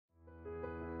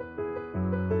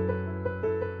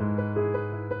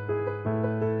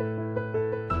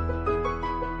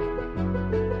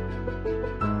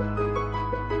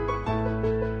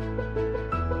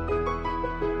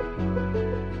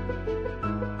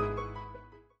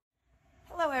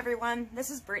Hello everyone, this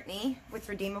is Brittany with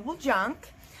Redeemable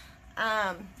Junk.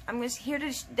 I'm just here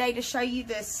today to show you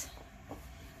this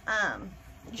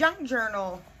junk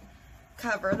journal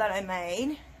cover that I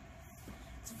made.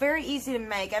 It's very easy to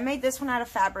make. I made this one out of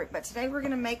fabric, but today we're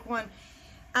going to make one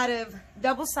out of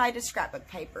double-sided scrapbook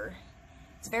paper.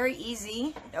 It's very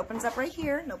easy. It opens up right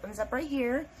here and opens up right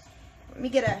here. Let me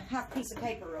get a half piece of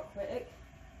paper real quick.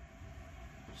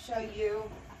 Show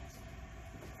you.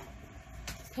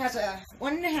 It has a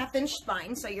 1.5 inch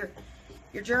spine, so your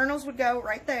journals would go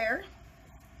right there.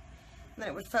 And then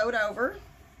it would fold over.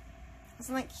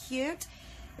 Isn't that cute?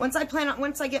 Once I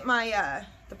get my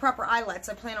the proper eyelets,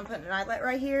 I plan on putting an eyelet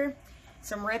right here,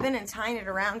 some ribbon, and tying it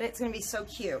around it. It's gonna be so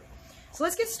cute. So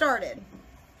let's get started.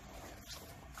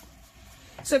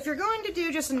 So if you're going to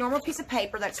do just a normal piece of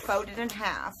paper that's folded in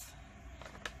half,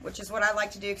 which is what I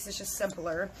like to do because it's just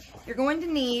simpler, you're going to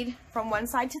need, from one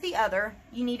side to the other,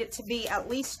 you need it to be at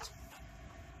least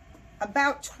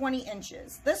about 20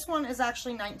 inches. This one is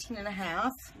actually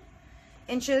 19.5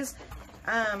 inches.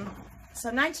 So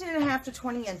 19.5 to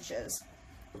 20 inches.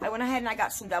 I went ahead and I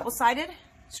got some double-sided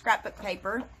scrapbook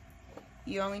paper.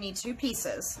 You only need 2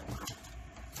 pieces.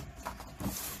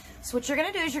 So what you're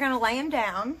going to do is you're going to lay them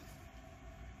down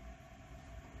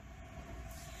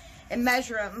and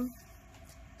measure them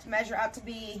to measure out to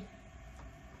be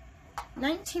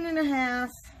 19.5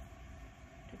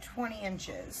 to 20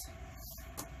 inches.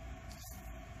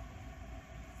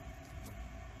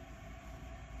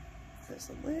 Just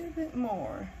a little bit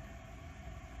more.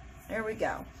 There we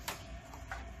go.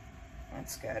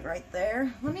 That's good right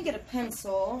there. Let me get a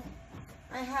pencil.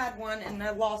 I had one and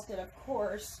I lost it, of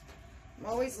course. I'm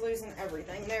always losing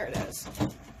everything. There it is.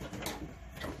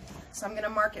 So I'm going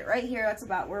to mark it right here. That's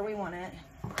about where we want it.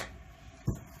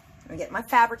 I'm going to get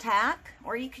my Fabri-Tac,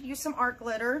 or you could use some art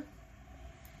glitter.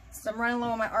 Since I'm running low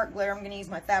on my art glitter, I'm going to use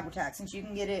my Fabri-Tac, since you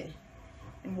can get it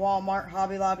in Walmart,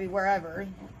 Hobby Lobby, wherever.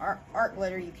 Art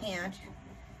glitter you can't.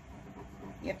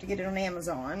 You have to get it on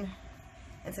Amazon.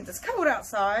 And since it's cold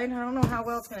outside, I don't know how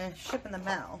well it's going to ship in the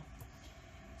mail.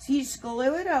 So you just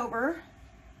glue it over.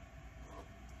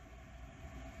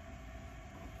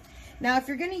 Now if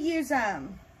you're going to use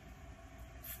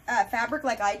fabric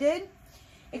like I did,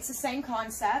 it's the same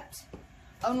concept,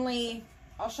 only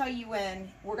I'll show you when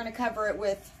we're going to cover it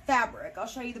with fabric. I'll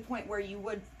show you the point where you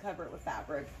would cover it with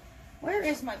fabric. Where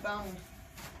is my bone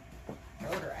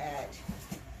holder at?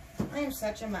 I am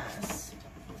such a mess.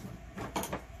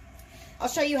 I'll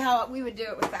show you how we would do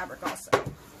it with fabric also.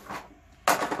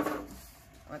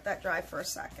 Let that dry for a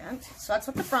second. So that's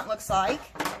what the front looks like.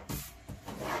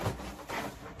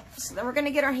 So then we're going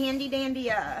to get our handy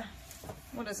dandy,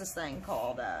 what is this thing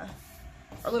called?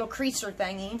 Our little creaser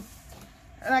thingy.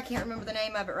 Oh, I can't remember the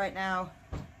name of it right now.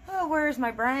 Oh, where's my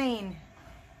brain?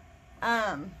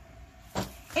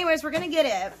 Anyways, we're going to get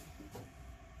it.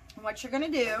 And what you're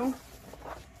going to do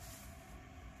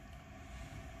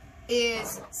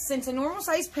is, since a normal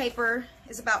size paper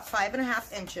is about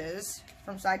 5.5 inches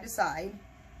from side to side,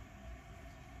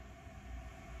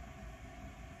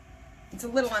 it's a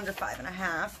little under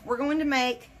 5.5. We're going to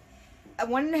make a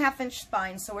 1.5 inch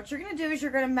spine. So what you're going to do is you're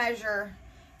going to measure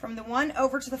from the 1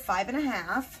 over to the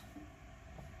 5.5,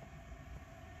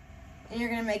 and you're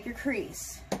going to make your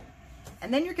crease.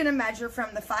 And then you're going to measure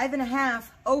from the 5.5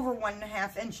 over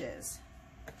 1.5 inches.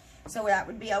 So that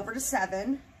would be over to 7.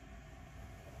 And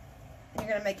you're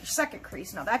going to make your second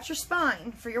crease. Now that's your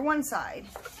spine for your one side.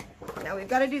 Now we've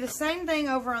got to do the same thing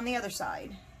over on the other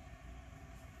side.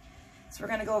 So we're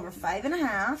going to go over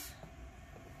 5.5.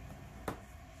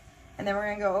 And then we're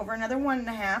going to go over another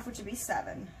 1.5, which would be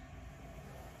 7.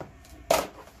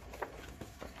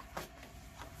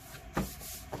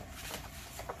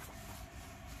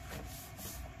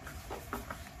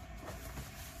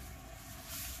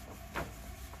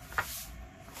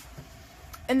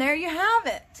 And there you have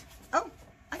it. Oh,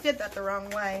 I did that the wrong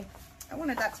way. I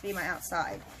wanted that to be my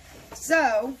outside.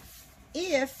 So,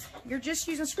 if you're just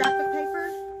using scrapbook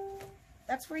paper,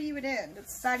 that's where you would end.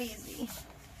 It's that easy.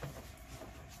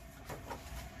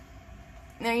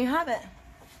 And there you have it.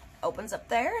 Opens up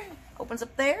there,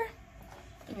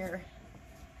 and your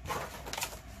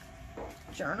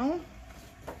journal.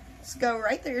 Just go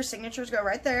right there. Your signatures go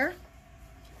right there.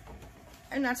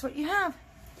 And that's what you have.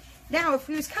 Now, if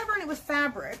we was covering it with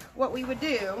fabric, what we would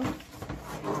do, so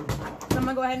I'm going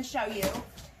to go ahead and show you,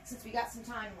 since we got some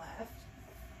time left.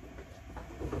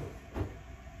 Let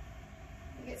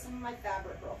me get some of my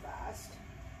fabric real fast.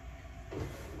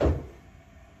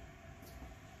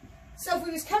 So if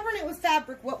we was covering it with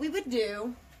fabric, what we would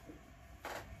do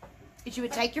is you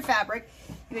would take your fabric,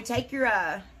 you would take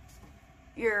your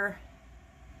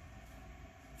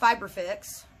fiber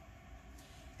fix,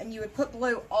 and you would put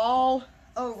glue all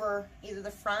over either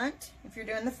the front, if you're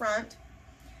doing the front,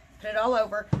 put it all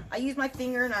over. I use my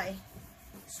finger and I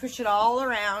swish it all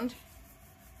around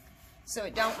so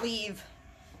it don't leave.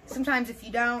 Sometimes if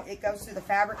you don't, it goes through the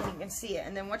fabric and you can see it.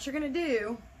 And then what you're going to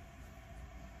do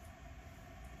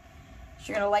is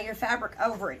you're going to lay your fabric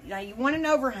over it. Now you want an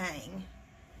overhang.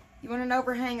 You want an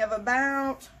overhang of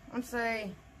about, let's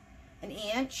say, an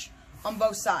inch on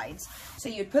both sides. So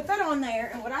you'd put that on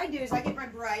there, and what I do is I get my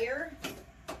brayer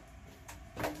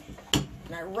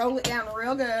and I roll it down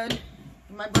real good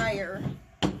with my brayer.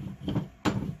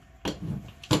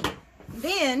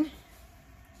 Then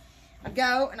I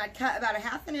go and I cut about a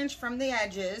 1/2 inch from the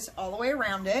edges all the way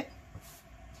around it.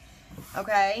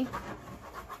 Okay.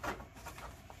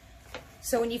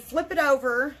 So when you flip it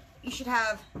over, you should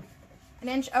have an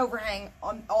inch overhang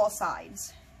on all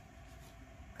sides.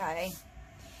 Okay.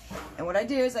 And what I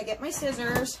do is I get my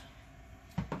scissors,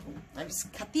 I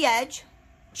just cut the edge,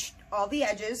 all the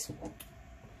edges,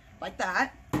 like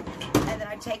that. And then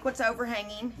I take what's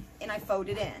overhanging and I fold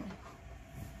it in.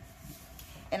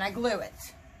 And I glue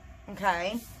it.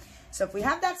 Okay. So if we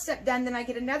have that step done, then I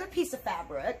get another piece of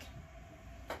fabric.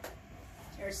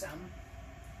 Here's some.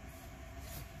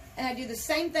 And I do the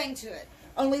same thing to it.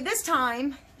 Only this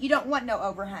time, you don't want no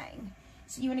overhang.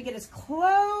 So you want to get as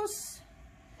close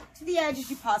to the edge as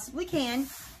you possibly can.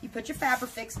 You put your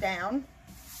fabric fix down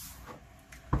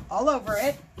all over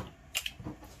it.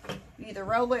 You either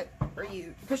roll it or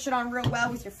you push it on real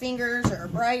well with your fingers or a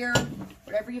brayer,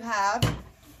 whatever you have.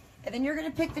 And then you're going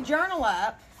to pick the journal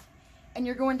up and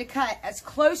you're going to cut as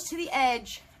close to the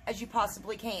edge as you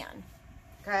possibly can.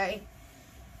 Okay?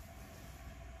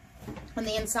 On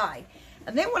the inside.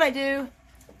 And then what I do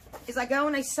is I go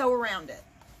and I sew around it.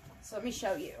 So let me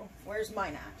show you. Where's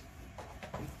mine at?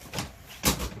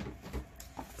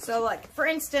 So like, for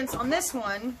instance, on this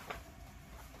one,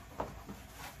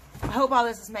 I hope all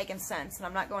this is making sense and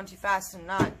I'm not going too fast and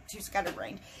not too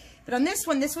scatterbrained. But on this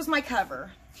one, this was my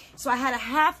cover. So I had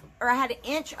an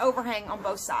inch overhang on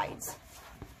both sides.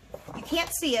 You can't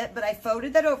see it, but I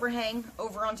folded that overhang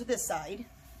over onto this side.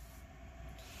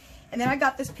 And then I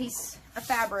got this piece of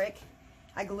fabric,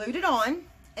 I glued it on,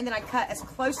 and then I cut as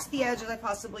close to the edge as I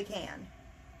possibly can.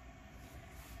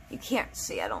 You can't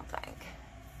see, I don't think.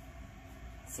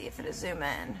 See if it'll zoom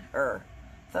in or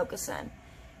focus in.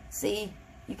 See,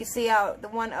 you can see how the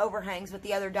one overhangs but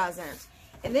the other doesn't.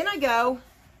 And then I go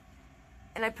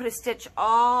and I put a stitch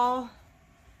all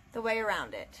the way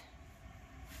around it.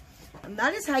 And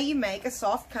that is how you make a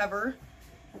soft cover,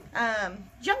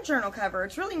 junk journal cover.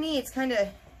 It's really neat.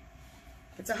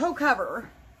 It's a whole cover.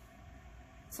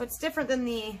 So it's different than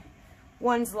the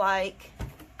ones like,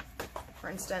 for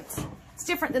instance, it's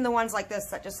different than the ones like this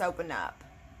that just open up.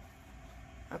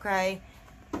 Okay?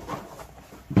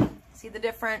 See the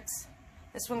difference?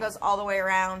 This one goes all the way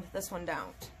around, this one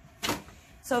don't.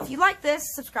 So if you like this,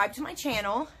 subscribe to my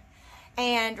channel.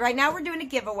 And right now we're doing a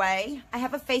giveaway. I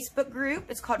have a Facebook group.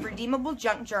 It's called Redeemable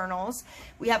Junk Journals.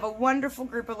 We have a wonderful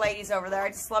group of ladies over there. I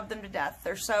just love them to death.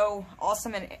 They're so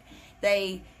awesome and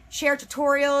they share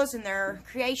tutorials and their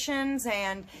creations.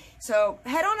 And so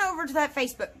head on over to that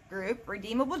Facebook group,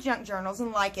 Redeemable Junk Journals,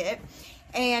 and like it.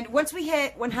 And once we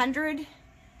hit 100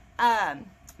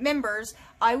 members,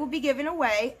 I will be giving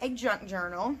away a junk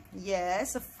journal.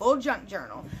 Yes, a full junk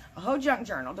journal. A whole junk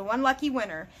journal to one lucky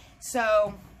winner.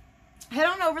 So head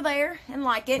on over there and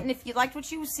like it. And if you liked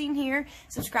what you've seen here,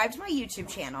 subscribe to my YouTube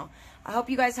channel. I hope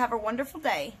you guys have a wonderful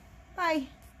day. Bye.